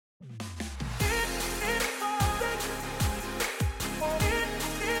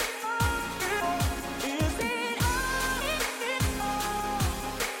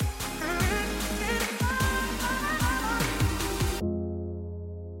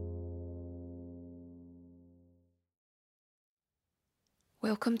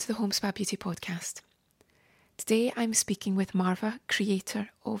Welcome to the Home Spa Beauty Podcast. Today I'm speaking with Marva, creator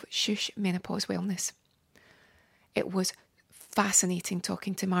of Shhh Menopause Wellness. It was fascinating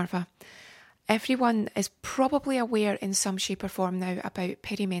talking to Marva. Everyone is probably aware in some shape or form now about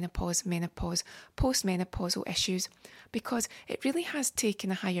perimenopause, menopause, postmenopausal issues because it really has taken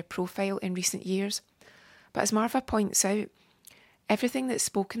a higher profile in recent years. But as Marva points out, everything that's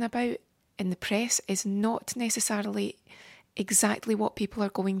spoken about in the press is not necessarily exactly what people are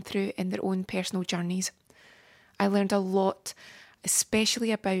going through in their own personal journeys. I learned a lot,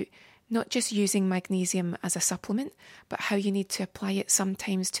 especially about not just using magnesium as a supplement, but how you need to apply it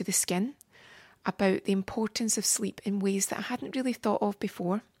sometimes to the skin, about the importance of sleep in ways that I hadn't really thought of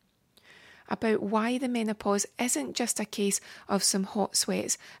before, about why the menopause isn't just a case of some hot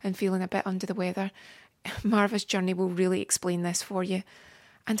sweats and feeling a bit under the weather. Marva's journey will really explain this for you,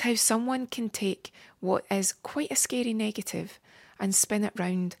 and how someone can take what is quite a scary negative and spin it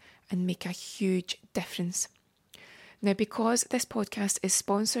round and make a huge difference. Now, because this podcast is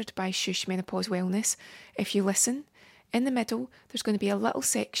sponsored by Shhh Menopause Wellness, if you listen, in the middle there's going to be a little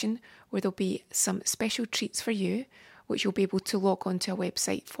section where there'll be some special treats for you, which you'll be able to log onto a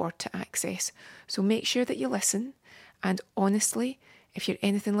website for to access. So make sure that you listen, and honestly, if you're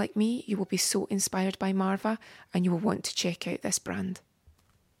anything like me, you will be so inspired by Marva and you will want to check out this brand.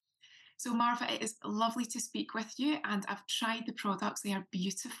 So Marva, it is lovely to speak with you, and I've tried the products. They are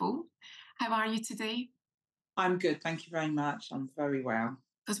beautiful. How are you today? I'm good, thank you very much. I'm very well.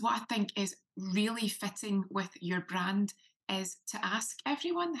 Because what I think is really fitting with your brand is to ask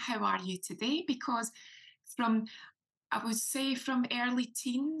everyone, how are you today? Because from, I would say, from early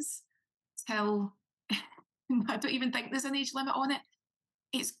teens till I don't even think there's an age limit on it.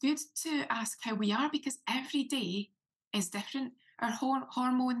 It's good to ask how we are because every day is different. Our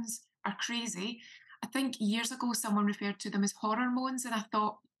hormones are crazy. I think years ago someone referred to them as hormones, and I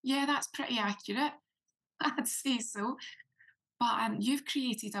thought, yeah, that's pretty accurate. I'd say so. But you've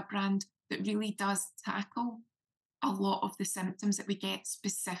created a brand that really does tackle a lot of the symptoms that we get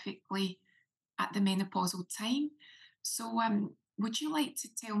specifically at the menopausal time. So, would you like to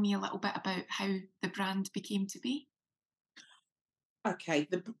tell me a little bit about how the brand became to be? Okay,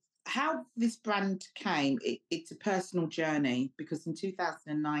 how this brand came, it's a personal journey because in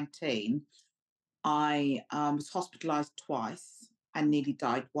 2019, I was hospitalised twice and nearly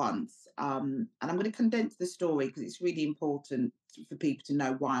died once. And I'm going to condense the story because it's really important for people to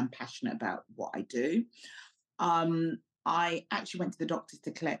know why I'm passionate about what I do. I actually went to the doctors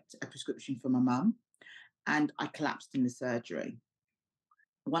to collect a prescription for my mum, and I collapsed in the surgery.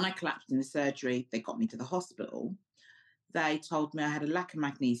 When I collapsed in the surgery, they got me to the hospital. They told me I had a lack of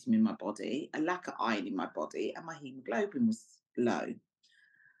magnesium in my body, a lack of iron in my body, and my hemoglobin was low.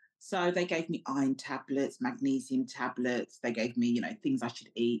 So they gave me iron tablets, magnesium tablets. They gave me, things I should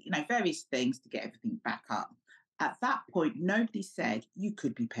eat, various things to get everything back up. At that point, nobody said you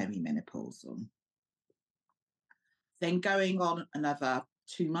could be perimenopausal. Then going on another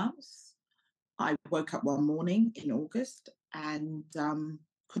 2 months, I woke up one morning in August and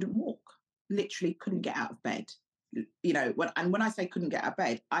couldn't walk. Literally couldn't get out of bed. When I say couldn't get out of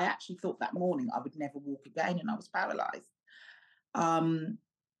bed, I actually thought that morning I would never walk again, and I was paralyzed. Um,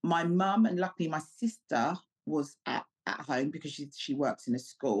 my mum and luckily my sister was at home because she works in a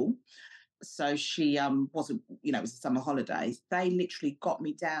school, so she wasn't. It was the summer holidays. They literally got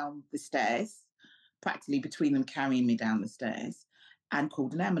me down the stairs, practically between them carrying me down the stairs, and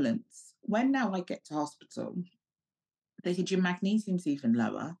called an ambulance. When now I get to hospital, they said your magnesium's even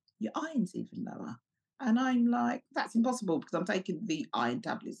lower, your iron's even lower. And I'm like, that's impossible because I'm taking the iron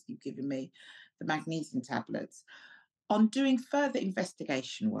tablets you've given me, the magnesium tablets. On doing further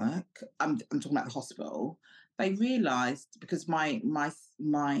investigation work, I'm talking about the hospital, they realised because my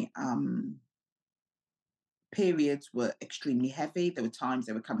periods were extremely heavy. There were times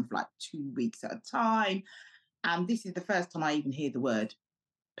they were coming for like 2 weeks at a time. And this is the first time I even hear the word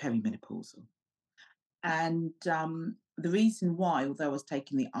perimenopausal. And the reason why, although I was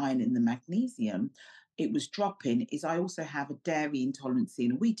taking the iron and the magnesium, it was dropping is I also have a dairy intolerance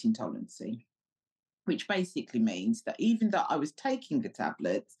and a wheat intolerance, which basically means that even though I was taking the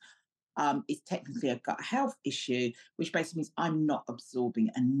tablets, it's technically a gut health issue, which basically means I'm not absorbing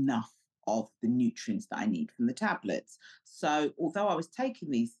enough of the nutrients that I need from the tablets. So although I was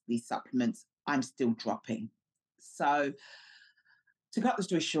taking these supplements, I'm still dropping. So to cut the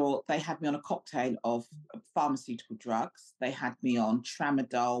story short, they had me on a cocktail of pharmaceutical drugs. They had me on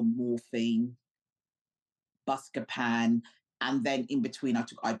tramadol, morphine, buscopan, and then in between I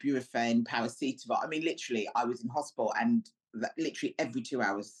took ibuprofen, paracetamol. I mean, literally, I was in hospital, and literally every 2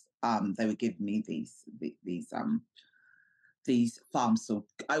 hours, they were giving me these these pharmaceutical,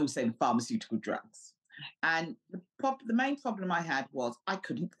 I always say the pharmaceutical drugs. And the main problem I had was I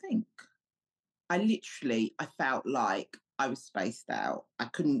couldn't think. I felt like I was spaced out. I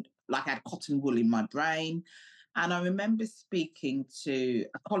couldn't, like I had cotton wool in my brain. And I remember speaking to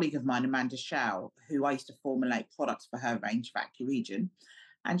a colleague of mine, Amanda Shaw, who I used to formulate products for her range for Region.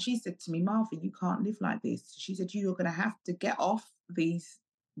 And she said to me, Marva, you can't live like this. She said, you're going to have to get off these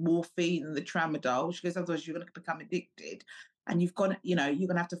morphine and the tramadol. She goes, otherwise you're going to become addicted. And you've got to, you're going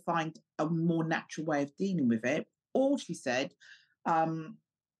to have to find a more natural way of dealing with it. Or um,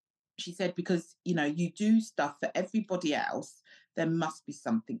 she said, because, you do stuff for everybody else, there must be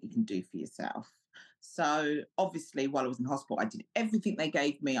something you can do for yourself. So obviously, while I was in hospital, I did everything they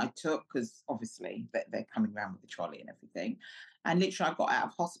gave me. I took, because obviously they're coming around with the trolley and everything. And literally, I got out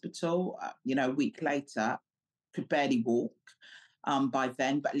of hospital, a week later, could barely walk by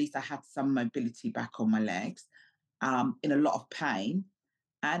then, but at least I had some mobility back on my legs, in a lot of pain.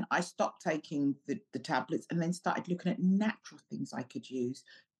 And I stopped taking the tablets and then started looking at natural things I could use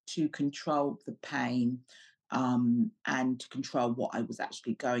to control the pain, and to control what I was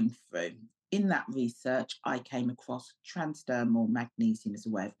actually going through. In that research, I came across transdermal magnesium as a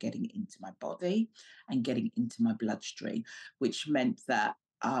way of getting it into my body and getting it into my bloodstream, which meant that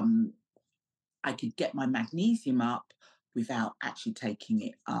I could get my magnesium up without actually taking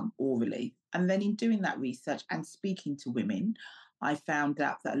it orally. And then in doing that research and speaking to women, I found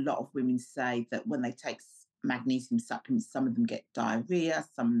out that a lot of women say that when they take magnesium supplements, some of them get diarrhea,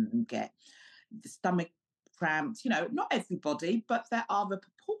 some of them get the stomach cramps, not everybody, but there are a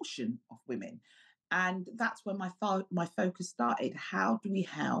proportion of women. And that's when my focus started. How do we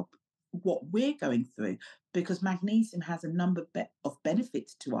help what we're going through? Because magnesium has a number of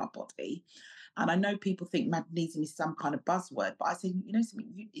benefits to our body. And I know people think magnesium is some kind of buzzword, but I say,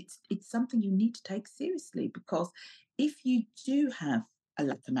 something, it's something you need to take seriously, because if you do have a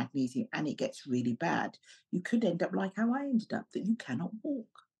lack of magnesium and it gets really bad, you could end up like how I ended up, that you cannot walk,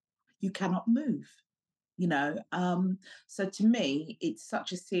 you cannot move. So to me, it's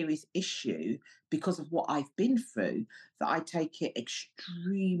such a serious issue because of what I've been through, that I take it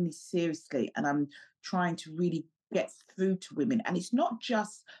extremely seriously, and I'm trying to really get through to women. And it's not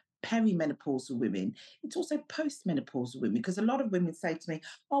just perimenopausal women, it's also postmenopausal women, because a lot of women say to me,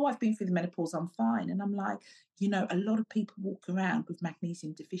 oh, I've been through the menopause, I'm fine. And I'm like, a lot of people walk around with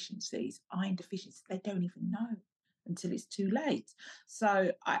magnesium deficiencies, iron deficiencies, they don't even know until it's too late.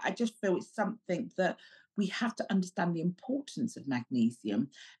 So I just feel it's something that we have to understand the importance of magnesium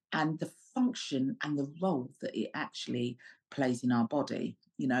and the function and the role that it actually plays in our body.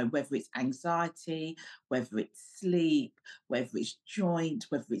 Whether it's anxiety, whether it's sleep, whether it's joint,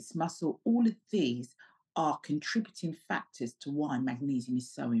 whether it's muscle, all of these are contributing factors to why magnesium is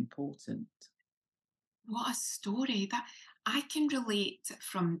so important. What a story. That I can relate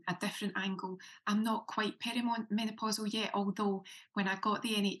from a different angle. I'm not quite perimenopausal yet, although when I got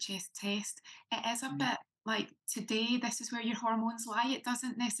the NHS test, it is a Mm. bit like, today, this is where your hormones lie. It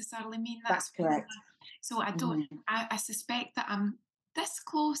doesn't necessarily mean That's where you correct. are. So I don't, Mhm. I suspect that I'm this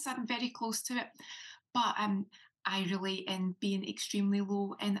close, I'm very close to it. But I relate in being extremely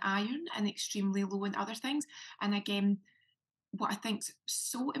low in iron and extremely low in other things. And again, what I think's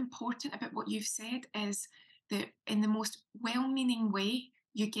so important about what you've said is that in the most well-meaning way,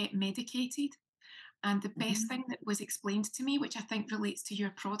 you get medicated. And the best Mhm. thing that was explained to me, which I think relates to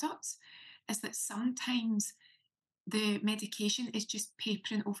your products, is that sometimes the medication is just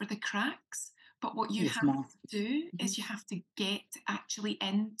papering over the cracks. But what you Yes, have Marv. to do Mhm. is you have to get actually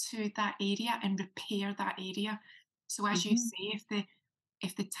into that area and repair that area. So as you Mhm. say,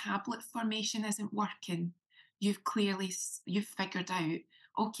 if the tablet formation isn't working, you've figured out,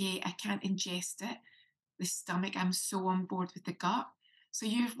 okay, I can't ingest it. The stomach, I'm so on board with the gut. So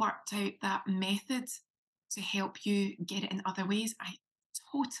you've worked out that method to help you get it in other ways. I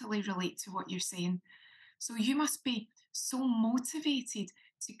totally relate to what you're saying. So you must be so motivated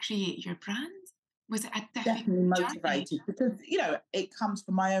to create your brand. Was it a difficult Definitely journey? motivated, because it comes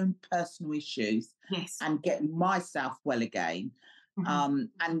from my own personal issues Yes. and getting myself well again. Mhm.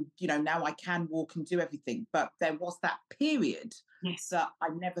 And now I can walk and do everything, but there was that period Yes. that I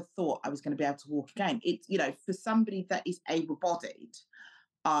never thought I was going to be able to walk again. It's for somebody that is able-bodied,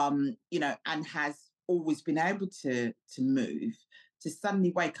 and has always been able to move, to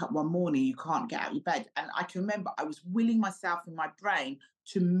suddenly wake up one morning, you can't get out of your bed. And I can remember I was willing myself in my brain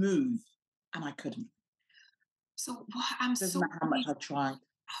to move, and I couldn't. So I'm Doesn't so matter how much pleased. I tried.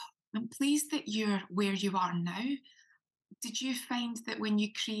 I'm pleased that you're where you are now. Did you find that when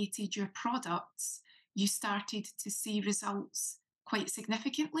you created your products, you started to see results quite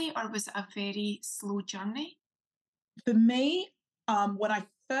significantly, or was it a very slow journey? For me, when I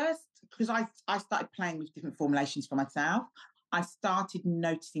first, because I started playing with different formulations for myself, I started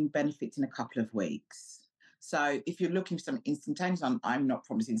noticing benefits in a couple of weeks. So if you're looking for something instantaneous, I'm not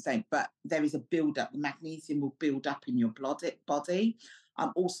promising the same, but there is a build up. The magnesium will build up in your body.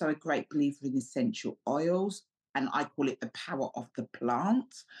 I'm also a great believer in essential oils, and I call it the power of the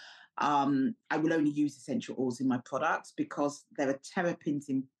plant. I will only use essential oils in my products because there are terpenes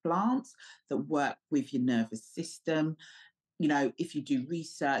in plants that work with your nervous system. You know, if you do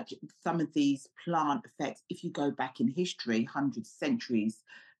research, some of these plant effects, if you go back in history, hundreds, centuries,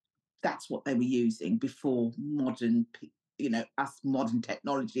 that's what they were using before us modern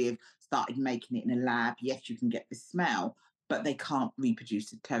technology have started making it in a lab. Yes, you can get the smell, but they can't reproduce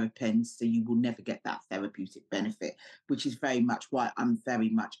the terpenes, so you will never get that therapeutic benefit, which is very much why I'm very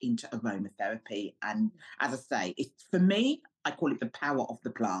much into aromatherapy. And as I say, it's for me, I call it the power of the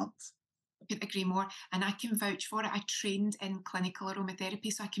plant. Couldn't agree more. And I can vouch for it. I trained in clinical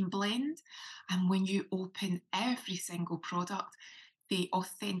aromatherapy, so I can blend. And when you open every single product, the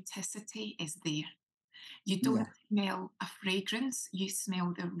authenticity is there. You don't Yeah, smell a fragrance, you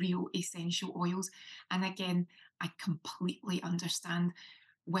smell the real essential oils. And again, I completely understand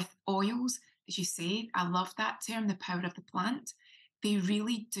with oils, as you say, I love that term, the power of the plant. They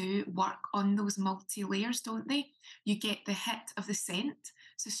really do work on those multi layers, don't they? You get the hit of the scent.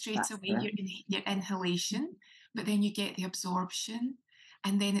 So straight that's away, correct. your inhalation, but then you get the absorption.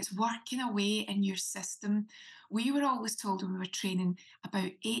 And then it's working away in your system. We were always told when we were training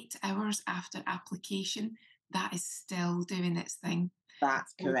about 8 hours after application, that is still doing its thing.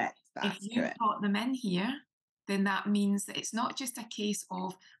 That's So correct. if That's you've correct. got them in here, then that means that it's not just a case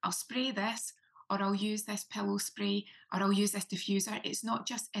of I'll spray this or I'll use this pillow spray or I'll use this diffuser. It's not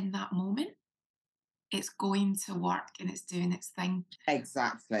just in that moment. It's going to work and it's doing its thing.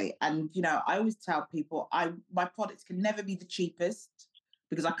 Exactly. And I always tell people my products can never be the cheapest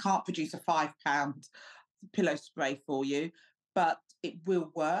because I can't produce a £5 pillow spray for you, but it will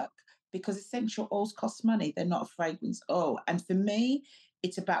work because essential oils cost money. They're not a fragrance oil. And for me,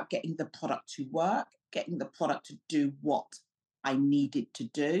 it's about getting the product to work, getting the product to do what I need it to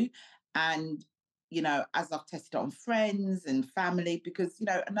do. And as I've tested it on friends and family, because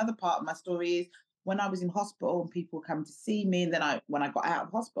another part of my story is when I was in hospital and people come to see me, and then when I got out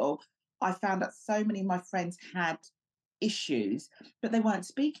of hospital, I found that so many of my friends had issues, but they weren't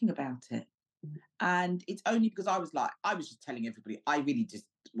speaking about it. And it's only because I was just telling everybody, I really just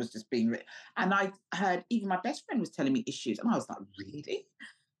was just being, and I heard even my best friend was telling me issues, and I was like, really?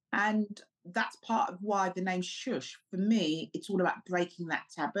 And that's part of why the name Shush, for me, it's all about breaking that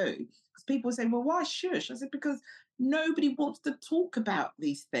taboo. Because people say, well, why Shush? I said, because nobody wants to talk about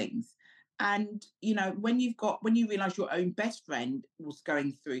these things. And, when you realize your own best friend was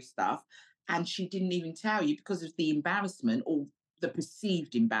going through stuff and she didn't even tell you because of the embarrassment or the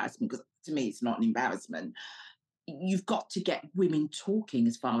perceived embarrassment, because to me, it's not an embarrassment. You've got to get women talking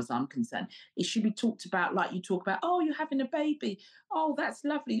as far as I'm concerned. It should be talked about like you talk about, oh, you're having a baby. Oh, that's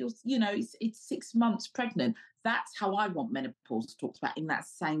lovely. It's 6 months pregnant. That's how I want menopause talked about in that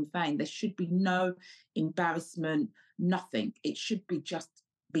same vein. There should be no embarrassment, nothing. It should be just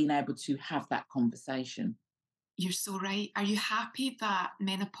being able to have that conversation. You're so right. Are you happy that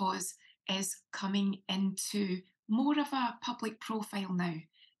menopause is coming into more of a public profile now?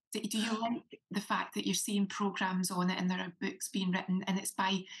 Do you like the fact that you're seeing programs on it and there are books being written and it's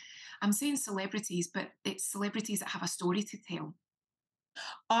by, I'm saying celebrities, but it's celebrities that have a story to tell?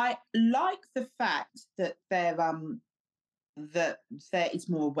 I like the fact that there is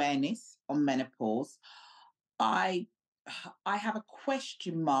more awareness on menopause. I I have a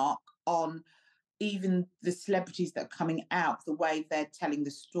question mark on even the celebrities that are coming out, the way they're telling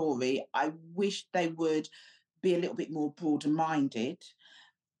the story. I wish they would be a little bit more broader minded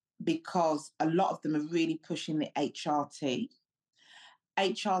because a lot of them are really pushing the HRT.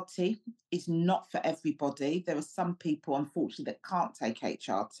 HRT is not for everybody. There are some people, unfortunately, that can't take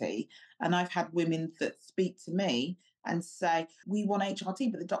HRT. And I've had women that speak to me and say, we want HRT,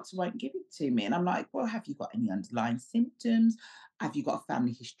 but the doctor won't give it to me. And I'm like, well, have you got any underlying symptoms? Have you got a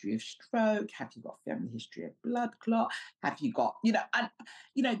family history of stroke? Have you got a family history of blood clot? Have you got,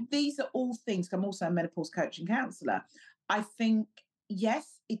 these are all things. I'm also a menopause coach and counsellor. I think,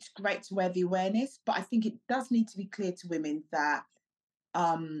 yes, it's great to wear the awareness, but I think it does need to be clear to women that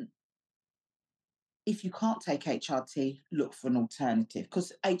um, if you can't take HRT, look for an alternative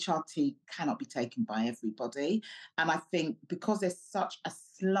because HRT cannot be taken by everybody. And I think because there's such a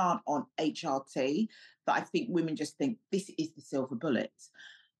slant on HRT that I think women just think this is the silver bullet.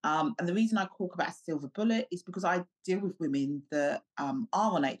 And the reason I talk about a silver bullet is because I deal with women that are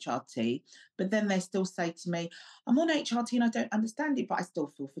on HRT, but then they still say to me, I'm on HRT and I don't understand it, but I still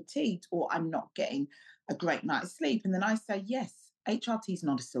feel fatigued or I'm not getting a great night's sleep. And then I say, yes, HRT is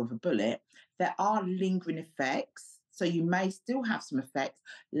not a silver bullet. There are lingering effects. So you may still have some effects.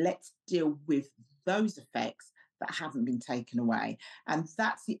 Let's deal with those effects that haven't been taken away. And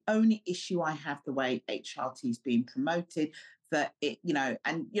that's the only issue I have the way HRT is being promoted. That it,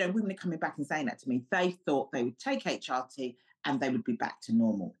 women are coming back and saying that to me. They thought they would take HRT and they would be back to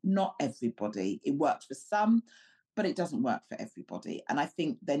normal. Not everybody. It works for some, but it doesn't work for everybody. And I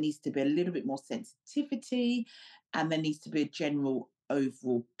think there needs to be a little bit more sensitivity and there needs to be a general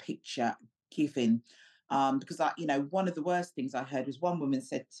overall picture given. Because one of the worst things I heard was one woman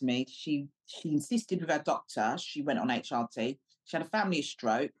said to me, she insisted with her doctor, she went on HRT. She had a family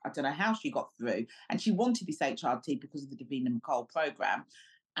stroke. I don't know how she got through. And she wanted this HRT because of the Davina McCall program.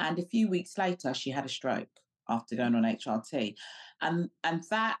 And a few weeks later, she had a stroke after going on HRT. And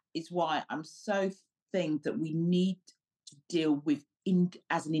that is why I'm so think that we need to deal with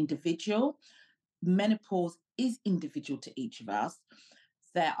as an individual. Menopause is individual to each of us.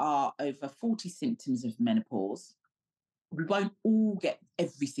 There are over 40 symptoms of menopause. We won't all get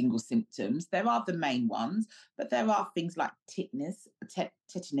every single symptoms. There are the main ones, but there are things like tetanus.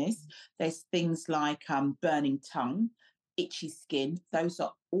 There's things like burning tongue, itchy skin. Those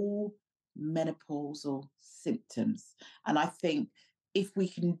are all menopausal symptoms. And I think if we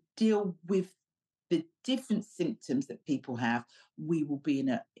can deal with the different symptoms that people have, we will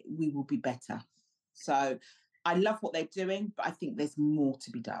be better. So I love what they're doing, but I think there's more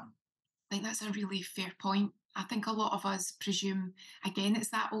to be done. I think that's a really fair point. I think a lot of us presume, again, it's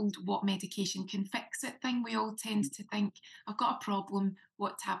that old what medication can fix it thing. We all tend to think, I've got a problem,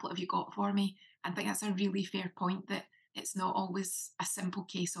 what tablet have you got for me? I think that's a really fair point, that it's not always a simple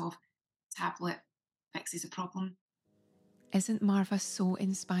case of tablet fixes a problem. Isn't Marva so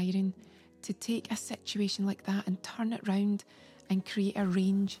inspiring to take a situation like that and turn it round and create a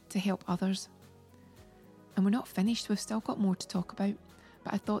range to help others? And we're not finished, we've still got more to talk about.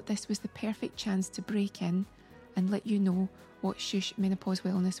 But I thought this was the perfect chance to break in and let you know what Shhh Menopause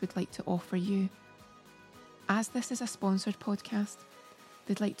Wellness would like to offer you. As this is a sponsored podcast,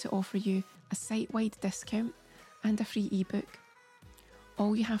 they'd like to offer you a site-wide discount and a free ebook.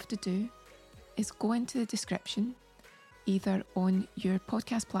 All you have to do is go into the description, either on your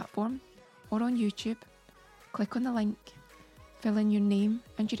podcast platform or on YouTube, click on the link, fill in your name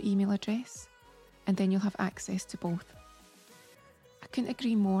and your email address, and then you'll have access to both. I couldn't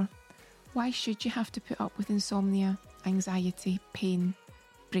agree more. Why should you have to put up with insomnia, anxiety, pain,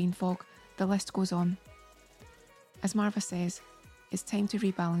 brain fog? The list goes on. As Marva says, it's time to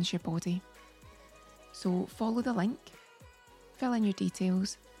rebalance your body. So follow the link, fill in your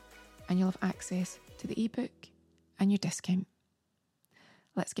details, and you'll have access to the ebook and your discount.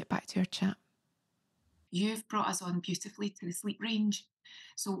 Let's get back to our chat. You've brought us on beautifully to the sleep range.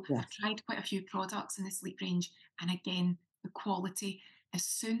 So yes. I've tried quite a few products in the sleep range, and again, the quality, as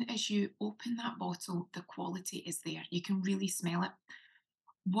soon as you open that bottle, the quality is there. You can really smell it.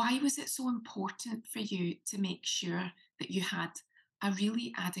 Why was it so important for you to make sure that you had a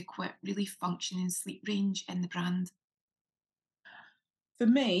really adequate, really functioning sleep range in the brand? For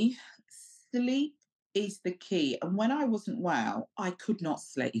me, sleep is the key. And when I wasn't well, I could not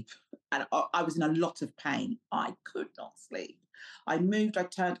sleep. And I was in a lot of pain. I could not sleep. I moved, I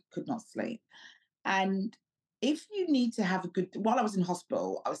turned, could not sleep. And if you need to have while I was in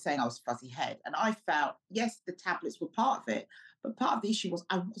hospital, I was saying I was fuzzy head. And I felt, yes, the tablets were part of it. But part of the issue was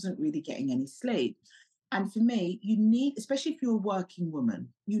I wasn't really getting any sleep. And for me, you need, especially if you're a working woman,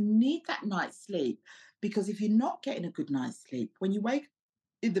 you need that night's sleep. Because if you're not getting a good night's sleep, when you wake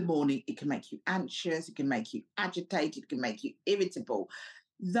in the morning, it can make you anxious, it can make you agitated, it can make you irritable.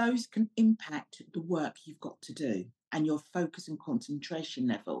 Those can impact the work you've got to do and your focus and concentration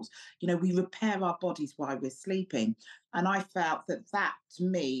levels. You know, we repair our bodies while we're sleeping. And I felt that to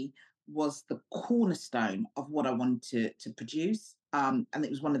me was the cornerstone of what I wanted to produce. And it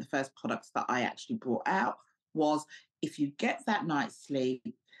was one of the first products that I actually brought out was if you get that night's sleep,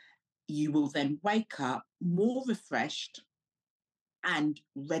 you will then wake up more refreshed and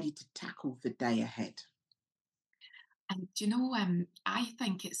ready to tackle the day ahead. And do you know, I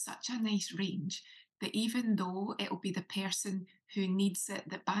think it's such a nice range that even though it'll be the person who needs it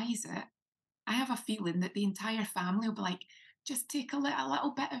that buys it, I have a feeling that the entire family will be like, just take a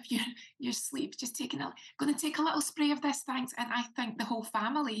little bit of your sleep, just going to take a little spray of this, thanks. And I think the whole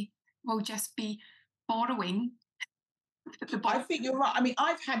family will just be borrowing. I think you're right. I mean,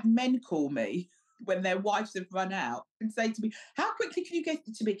 I've had men call me when their wives have run out and say to me, how quickly can you get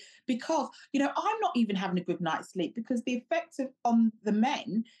it to me? Because, I'm not even having a good night's sleep because the effect on the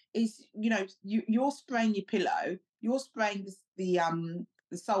men is, you're spraying your pillow, you're spraying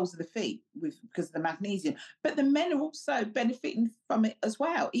the soles of the feet because of the magnesium, but the men are also benefiting from it as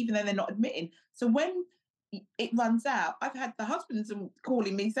well, even though they're not admitting. So when it runs out, I've had the husbands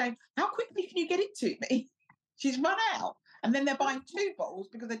calling me saying, how quickly can you get it to me? She's run out. And then they're buying two bottles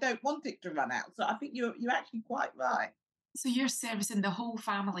because they don't want it to run out. So I think you're actually quite right. So you're servicing the whole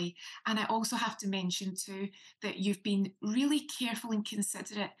family. And I also have to mention too that you've been really careful and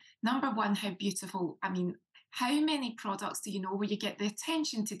considerate. Number one, how beautiful. I mean, how many products do you know where you get the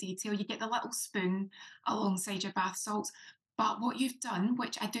attention to detail, you get the little spoon alongside your bath salts? But what you've done,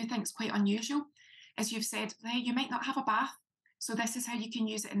 which I do think is quite unusual, is you've said, hey, you might not have a bath, so this is how you can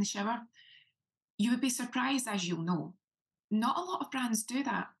use it in the shower. You would be surprised, as you'll know. Not a lot of brands do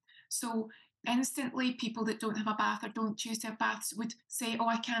that. So instantly, people that don't have a bath or don't choose to have baths would say, oh,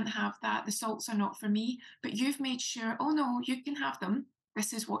 I can't have that. The salts are not for me. But you've made sure, oh, no, you can have them.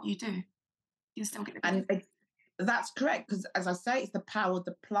 This is what you do. You can still get the benefit. And that's correct, because as I say, it's the power of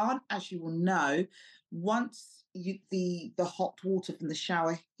the plant. As you will know, once the hot water from the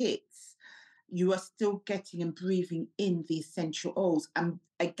shower hits, you are still getting and breathing in the essential oils. And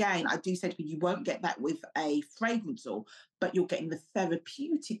again, I do say to you, you won't get that with a fragrance oil, but you're getting the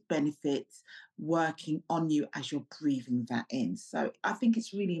therapeutic benefits working on you as you're breathing that in. So I think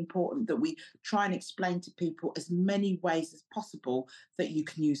it's really important that we try and explain to people as many ways as possible that you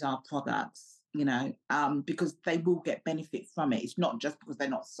can use our products. Because they will get benefit from it. It's not just because they're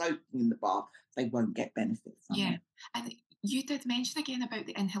not soaking in the bath, they won't get benefit from it. And you did mention again about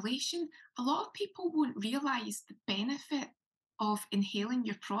the inhalation. A lot of people won't realise the benefit of inhaling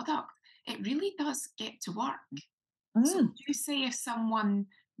your product. It really does get to work. So Mm. would you say if someone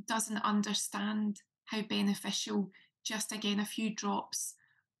doesn't understand how beneficial just again a few drops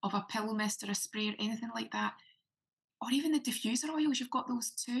of a pill mist or a spray or anything like that, or even the diffuser oils, you've got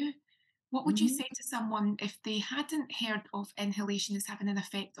those too. What would you Mhm. say to someone if they hadn't heard of inhalation as having an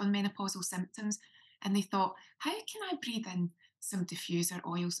effect on menopausal symptoms and they thought, how can I breathe in some diffuser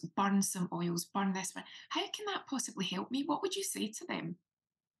oils, burn this one? How can that possibly help me? What would you say to them?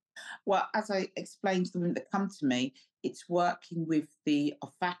 Well, as I explained to the women that come to me, it's working with the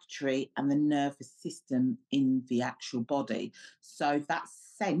olfactory and the nervous system in the actual body. So that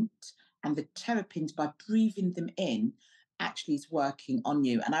scent and the terpenes, by breathing them in, actually is working on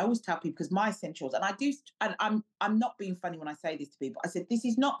you. And I always tell people, because my essentials, and I do, and I'm not being funny when I say this to people. I said this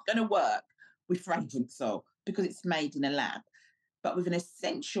is not going to work with fragrance oil because it's made in a lab. But with an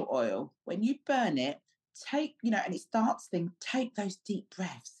essential oil, when you burn it, and it starts thing, take those deep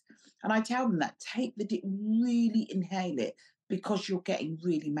breaths. And I tell them that really inhale it because you're getting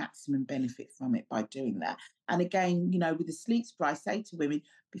really maximum benefit from it by doing that. And again, with the sleep spray, I say to women,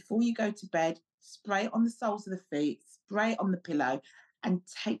 before you go to bed, spray it on the soles of the feet, spray it on the pillow, and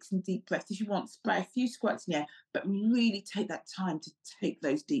take some deep breaths. If you want, spray a few squirts in the air, but really take that time to take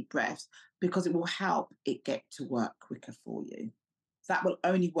those deep breaths because it will help it get to work quicker for you. That will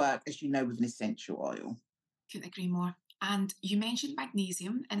only work, as you know, with an essential oil. Couldn't agree more. And you mentioned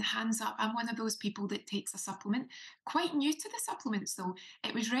magnesium, and hands up, I'm one of those people that takes a supplement. Quite new to the supplements, though.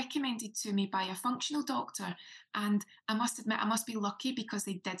 It was recommended to me by a functional doctor, and I must admit, I must be lucky because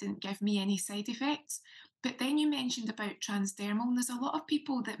they didn't give me any side effects. But then you mentioned about transdermal, and there's a lot of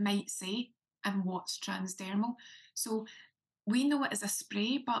people that might say, and what's transdermal? So we know it as a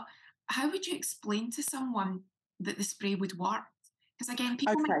spray, but how would you explain to someone that the spray would work? Because again,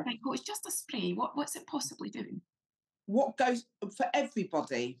 people might Okay. think, oh, it's just a spray. What's it possibly doing? What goes for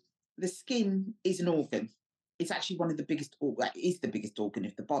everybody, the skin is an organ. It's actually one of the biggest, it is the biggest organ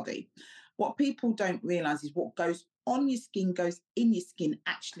of the body. What people don't realize is what goes on your skin goes in your skin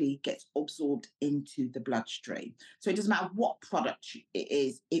actually gets absorbed into the bloodstream. So it doesn't matter what product it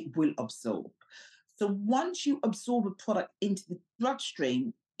is, it will absorb. So once you absorb a product into the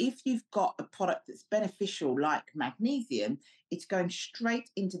bloodstream, if you've got a product that's beneficial like magnesium, it's going straight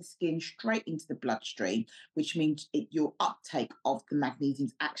into the skin, straight into the bloodstream, which means your uptake of the magnesium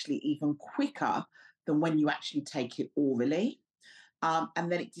is actually even quicker than when you actually take it orally.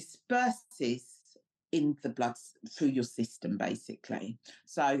 And then it disperses in the blood through your system, basically.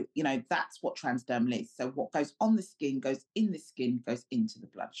 So, that's what transdermal is. So what goes on the skin goes in the skin, goes into the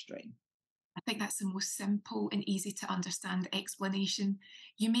bloodstream. I think that's the most simple and easy to understand explanation.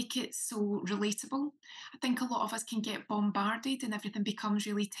 You make it so relatable. I think a lot of us can get bombarded and everything becomes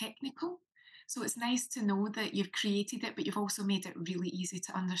really technical. So it's nice to know that you've created it, but you've also made it really easy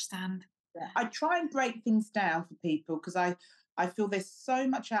to understand. Yeah. I try and break things down for people because I feel there's so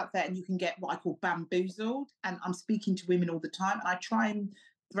much out there, and you can get what I call bamboozled. And I'm speaking to women all the time, and I try and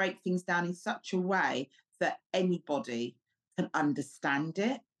break things down in such a way that anybody can understand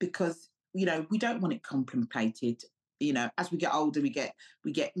it, because we don't want it complicated. As we get older, we get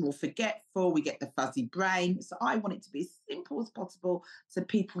more forgetful, we get the fuzzy brain. So I want it to be as simple as possible so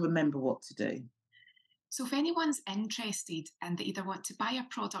people remember what to do. So, if anyone's interested and they either want to buy a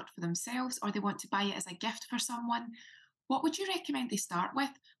product for themselves or they want to buy it as a gift for someone, what would you recommend they start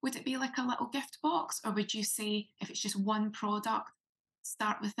with? Would it be like a little gift box, or would you say if it's just one product,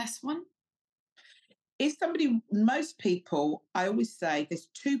 start with this one? If somebody, most people, I always say there's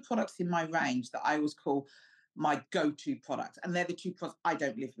two products in my range that I always call my go-to products, and they're the two products I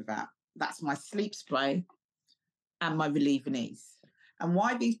don't live without. That's my sleep spray and my relieving ease. And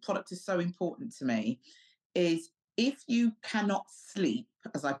why these products are so important to me is, if you cannot sleep,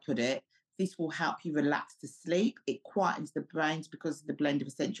 as I put it, this will help you relax to sleep. It quietens the brains because of the blend of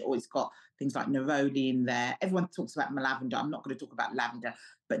essential oil. It's got things like neroli in there. Everyone talks about lavender. I'm not going to talk about lavender,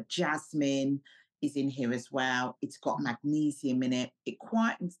 but jasmine is in here as well. It's got magnesium in it. It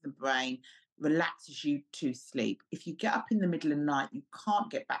quietens the brain, relaxes you to sleep. If you get up in the middle of the night, you can't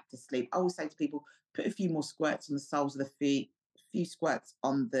get back to sleep. I always say to people, put a few more squirts on the soles of the feet, a few squirts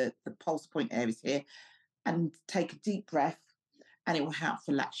on the pulse point areas here, and take a deep breath, and it will help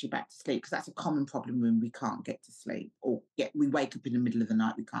relax you back to sleep, because that's a common problem when we can't get to sleep, or we wake up in the middle of the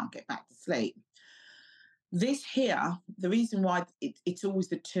night, we can't get back to sleep. This here, the reason why it's always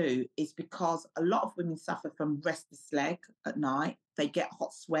the two is because a lot of women suffer from restless leg at night. They get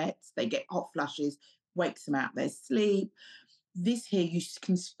hot sweats, they get hot flushes, wakes them out their sleep. This here, you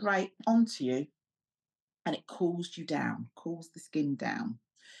can spray onto you, and it cools you down, cools the skin down.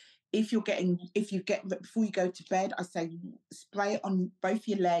 If you get before you go to bed, I say spray it on both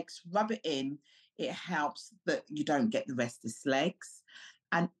your legs, rub it in. It helps that you don't get the restless legs.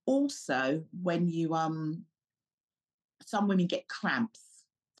 And also, when you some women get cramps,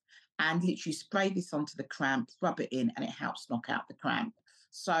 and literally spray this onto the cramp, rub it in, and it helps knock out the cramp.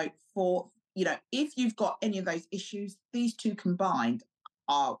 So if you've got any of those issues, these two combined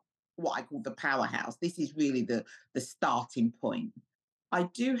are what I call the powerhouse. This is really the starting point. I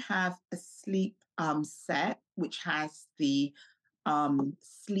do have a sleep set which has um,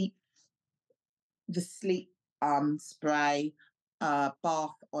 sleep sleep spray,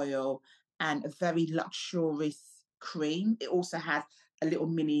 bath oil, and a very luxurious cream. It also has a little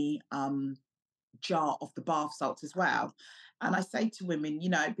mini jar of the bath salts as well. And I say to women,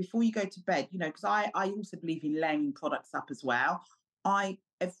 before you go to bed, because I also believe in layering products up as well. I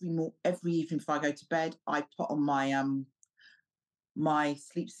every evening before I go to bed, I put on my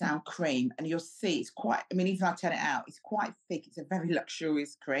sleep sound cream, and you'll see it's quite, I mean, even if I turn it out, it's quite thick. It's a very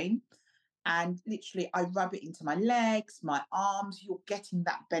luxurious cream. And literally, I rub it into my legs, my arms. You're getting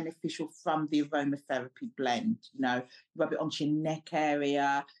that beneficial from the aromatherapy blend. Rub it onto your neck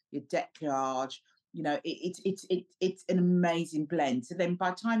area, your décolletage. It's an amazing blend. So then,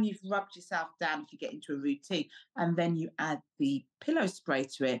 by the time you've rubbed yourself down, if you get into a routine, and then you add the pillow spray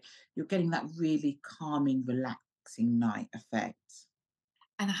to it, you're getting that really calming, relaxing night effect.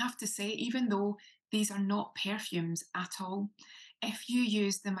 And I have to say, even though these are not perfumes at all, if you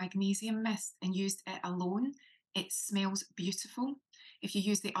use the magnesium mist and used it alone, it smells beautiful. If you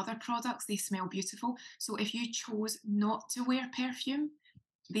use the other products, they smell beautiful. So if you chose not to wear perfume,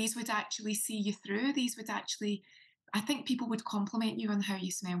 these would actually see you through. These would actually, I think people would compliment you on how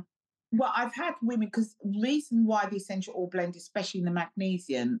you smell. Well, I've had women, because the reason why the essential oil blend, especially in the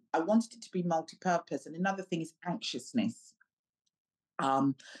magnesium, I wanted it to be multi-purpose. And another thing is anxiousness.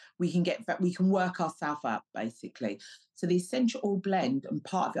 We can work ourselves up, basically. So the essential oil blend, and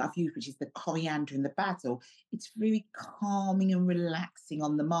part of it I've used, which is the coriander and the basil, it's very calming and relaxing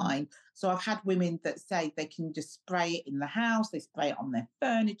on the mind. So I've had women that say they can just spray it in the house, they spray it on their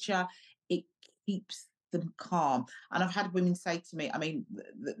furniture, it keeps them calm. And I've had women say to me, I mean,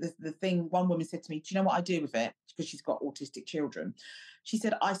 the thing, one woman said to me, do you know what I do with it? Because she's got autistic children. She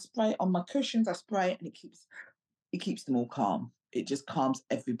said, I spray it on my cushions, I spray it, and it keeps them all calm. It just calms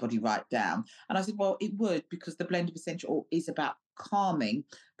everybody right down. And I said, well, it would, because the blend of essential oil is about calming,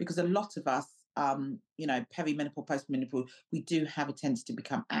 because a lot of us, perimenopause, postmenopause, we do have a tendency to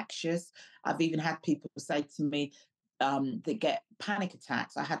become anxious. I've even had people say to me, that get panic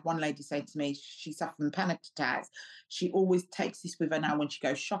attacks. I had one lady say to me, she suffered from panic attacks. She always takes this with her now when she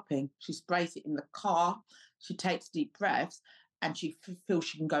goes shopping. She sprays it in the car. She takes deep breaths, and she feels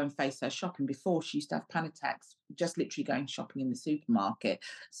she can go and face her shopping. Before, she used to have panic attacks just literally going shopping in the supermarket.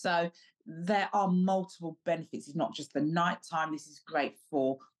 So there are multiple benefits. It's not just the nighttime. This is great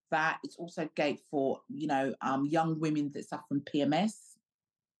for that. It's also great for, young women that suffer from PMS.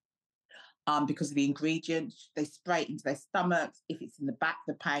 Because of the ingredients, they spray it into their stomachs if it's in the back,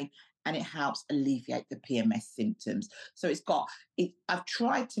 the pain, and it helps alleviate the PMS symptoms. So I've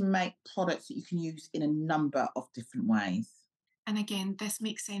tried to make products that you can use in a number of different ways. And again, this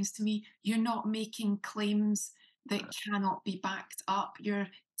makes sense to me. You're not making claims that cannot be backed up. You're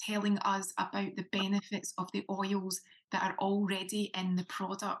telling us about the benefits of the oils that are already in the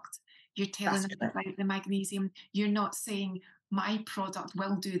product. You're telling That's us correct. about the magnesium. You're not saying, my product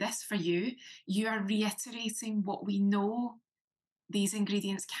will do this for you. You are reiterating what we know these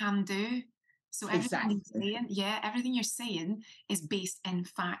ingredients can do. So Exactly. everything you're saying is based in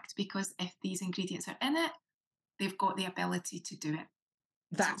fact, because if these ingredients are in it, they've got the ability to do it.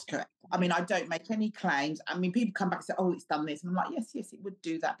 So, That's correct. I mean, I don't make any claims. I mean, people come back and say, oh, it's done this. And I'm like, yes, it would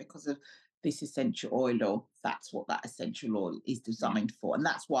do that because of this essential oil, or that's what that essential oil is yeah, designed for. And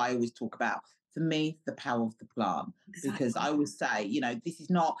that's why I always talk about, for me, the power of the plant. Because exactly. I always say, this is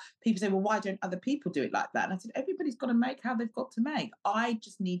not, people say, well, why don't other people do it like that? And I said, everybody's got to make how they've got to make. I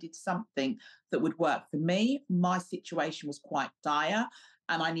just needed something that would work for me. My situation was quite dire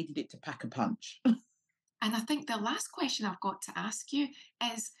and I needed it to pack a punch. And I think the last question I've got to ask you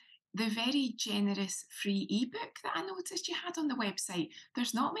is the very generous free ebook that I noticed you had on the website.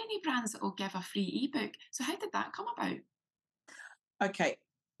 There's not many brands that will give a free ebook. So how did that come about? Okay.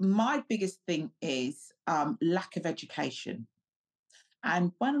 My biggest thing is lack of education.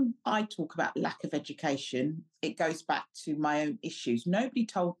 And when I talk about lack of education, it goes back to my own issues. Nobody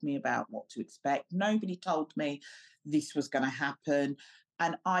told me about what to expect. Nobody told me this was going to happen.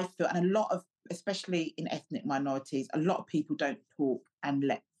 And I feel, and a lot of, especially in ethnic minorities, a lot of people don't talk and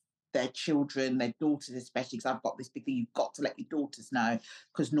let their children, their daughters especially, because I've got this big thing, you've got to let your daughters know,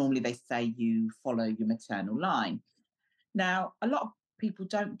 because normally they say you follow your maternal line. Now, a lot of people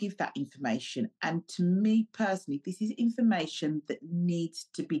don't give that information. And to me personally, this is information that needs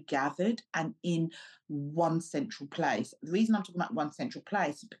to be gathered and in one central place. The reason I'm talking about one central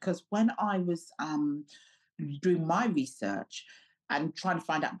place is because when I was doing my research and trying to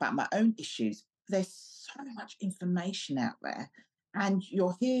find out about my own issues, there's so much information out there. And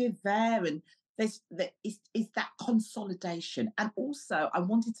you're here, there, and is that consolidation. And also, I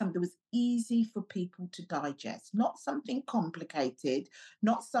wanted something that was easy for people to digest, not something complicated,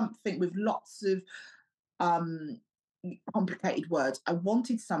 not something with lots of um, complicated words. I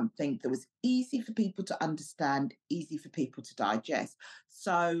wanted something that was easy for people to understand, easy for people to digest.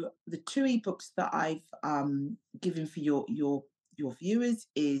 So the two ebooks that I've given for your viewers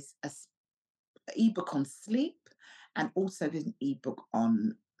is ebook on sleep, and also there's an ebook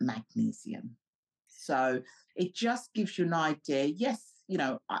on magnesium. So it just gives you an idea. Yes,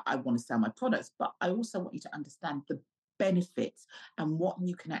 I want to sell my products, but I also want you to understand the benefits and what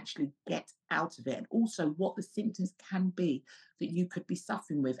you can actually get out of it, and also what the symptoms can be that you could be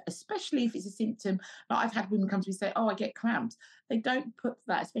suffering with, especially if it's a symptom. Like I've had women come to me and say, oh, I get cramps. They don't put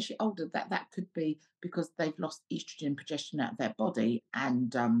that, especially older, that could be because they've lost estrogen and progesterone out of their body,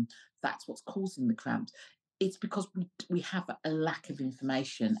 and that's what's causing the cramps. It's because we have a lack of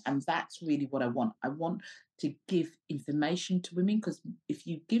information, and that's really what I want. I want to give information to women, because if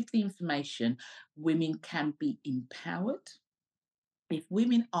you give the information, women can be empowered. If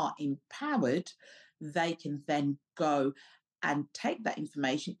women are empowered, they can then go and take that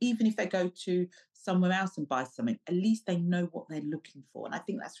information, even if they go to somewhere else and buy something, at least they know what they're looking for. And I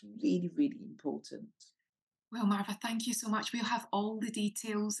think that's really, really important. Well, Marva, thank you so much. We'll have all the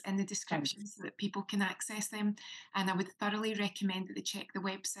details in the Thanks. description so that people can access them. And I would thoroughly recommend that they check the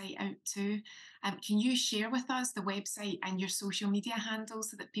website out too. Can you share with us the website and your social media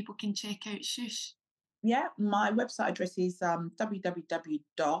handles so that people can check out Shhh? Yeah, my website address is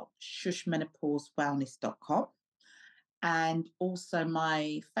www.shushmenopausewellness.com. And also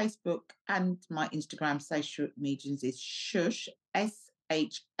my Facebook and my Instagram social medias is Shush,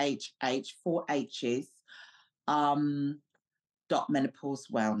 SHHH, four H's, dot menopause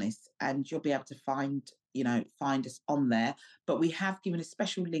wellness. And you'll be able to find us on there. But we have given a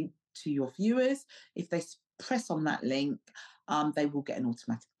special link to your viewers. If they press on that link, they will get an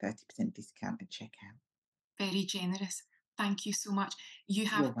automatic 30% discount at checkout. Very generous. Thank you so much. You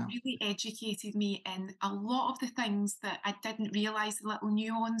You're have welcome. really educated me in a lot of the things that I didn't realise, the little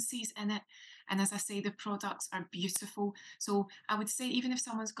nuances in it. And as I say, the products are beautiful. So I would say, even if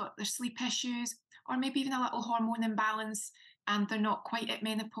someone's got their sleep issues or maybe even a little hormone imbalance and they're not quite at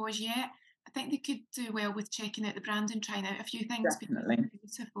menopause yet, I think they could do well with checking out the brand and trying out a few things because Definitely. they're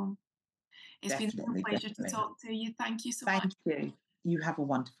beautiful. It's been a Definitely. pleasure to Definitely. talk to you. Thank you so much. Thank you. You have a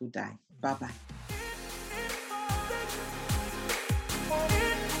wonderful day. Bye bye.